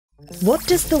What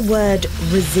does the word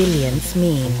resilience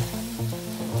mean?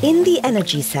 In the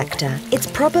energy sector, it's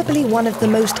probably one of the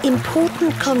most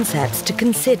important concepts to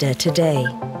consider today.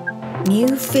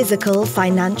 New physical,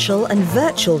 financial and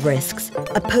virtual risks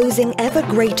are posing ever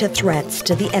greater threats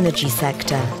to the energy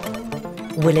sector.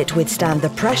 Will it withstand the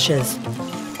pressures,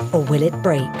 or will it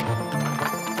break?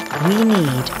 We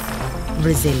need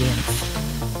resilience.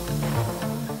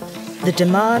 The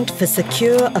demand for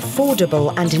secure,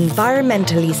 affordable and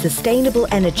environmentally sustainable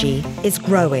energy is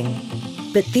growing.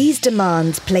 But these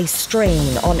demands place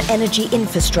strain on energy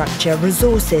infrastructure,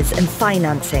 resources and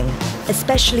financing,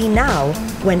 especially now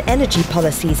when energy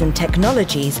policies and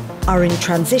technologies are in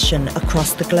transition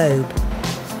across the globe.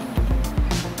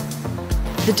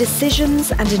 The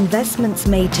decisions and investments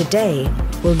made today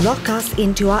will lock us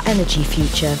into our energy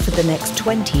future for the next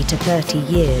 20 to 30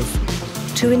 years.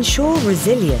 To ensure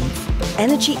resilience,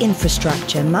 energy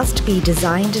infrastructure must be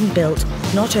designed and built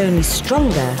not only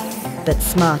stronger, but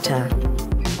smarter.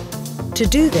 To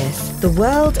do this, the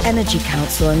World Energy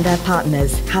Council and their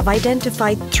partners have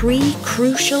identified 3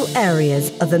 crucial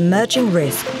areas of emerging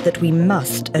risk that we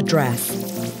must address.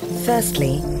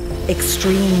 Firstly,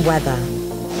 extreme weather.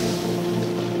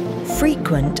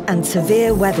 Frequent and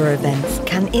severe weather events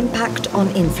can impact on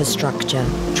infrastructure.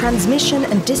 Transmission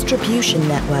and distribution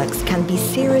networks can be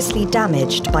seriously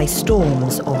damaged by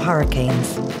storms or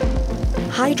hurricanes.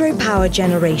 Hydropower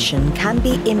generation can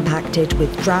be impacted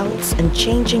with droughts and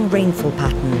changing rainfall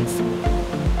patterns.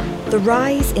 The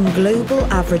rise in global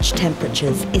average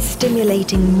temperatures is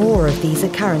stimulating more of these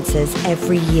occurrences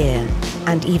every year,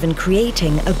 and even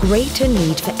creating a greater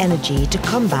need for energy to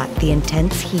combat the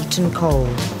intense heat and cold.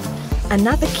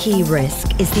 Another key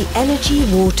risk is the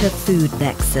energy-water-food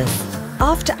nexus.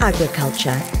 After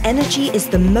agriculture, energy is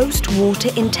the most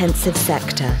water-intensive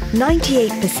sector.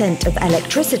 98% of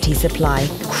electricity supply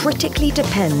critically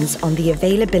depends on the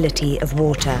availability of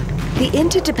water. The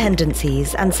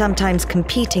interdependencies and sometimes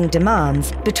competing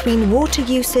demands between water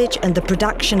usage and the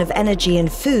production of energy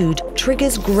and food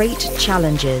triggers great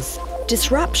challenges.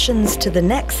 Disruptions to the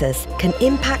nexus can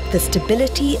impact the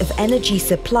stability of energy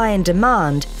supply and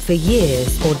demand for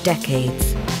years or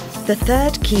decades. The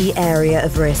third key area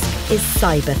of risk is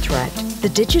cyber threat. The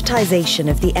digitization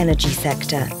of the energy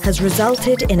sector has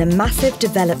resulted in a massive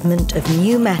development of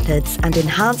new methods and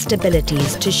enhanced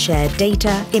abilities to share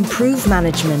data, improve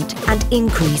management, and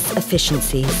increase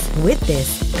efficiencies. With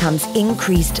this comes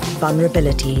increased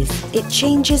vulnerabilities. It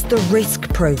changes the risk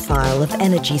profile of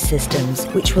energy systems,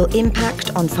 which will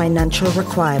impact on financial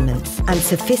requirements. And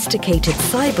sophisticated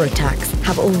cyber attacks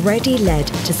have already led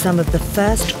to some of the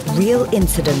first real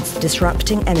incidents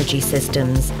disrupting energy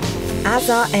systems.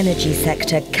 As our energy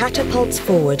sector catapults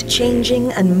forward,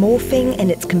 changing and morphing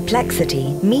in its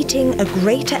complexity, meeting a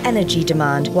greater energy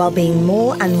demand while being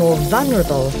more and more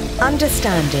vulnerable,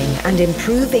 understanding and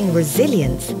improving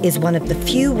resilience is one of the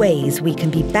few ways we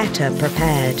can be better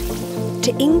prepared.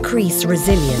 To increase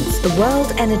resilience, the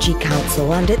World Energy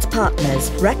Council and its partners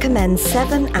recommend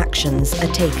 7 actions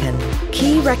are taken.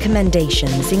 Key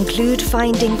recommendations include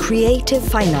finding creative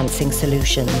financing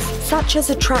solutions, such as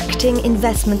attracting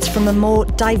investments from a more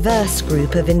diverse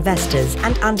group of investors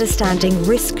and understanding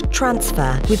risk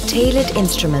transfer with tailored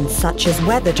instruments such as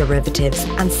weather derivatives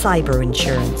and cyber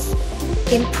insurance.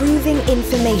 Improving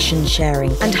information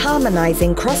sharing and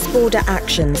harmonizing cross-border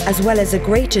actions, as well as a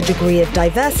greater degree of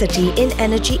diversity in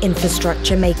energy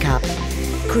infrastructure makeup.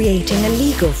 Creating a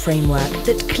legal framework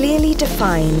that clearly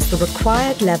defines the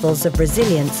required levels of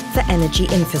resilience for energy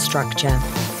infrastructure.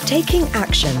 Taking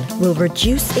action will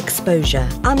reduce exposure,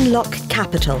 unlock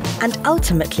capital, and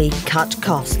ultimately cut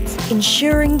costs,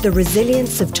 ensuring the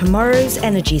resilience of tomorrow's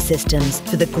energy systems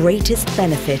for the greatest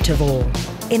benefit of all.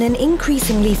 In an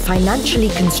increasingly financially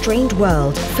constrained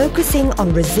world, focusing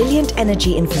on resilient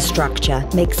energy infrastructure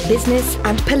makes business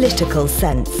and political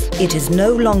sense. It is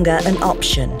no longer an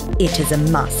option, it is a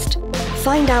must.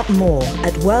 Find out more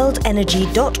at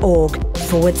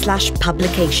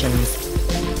worldenergy.org/publications.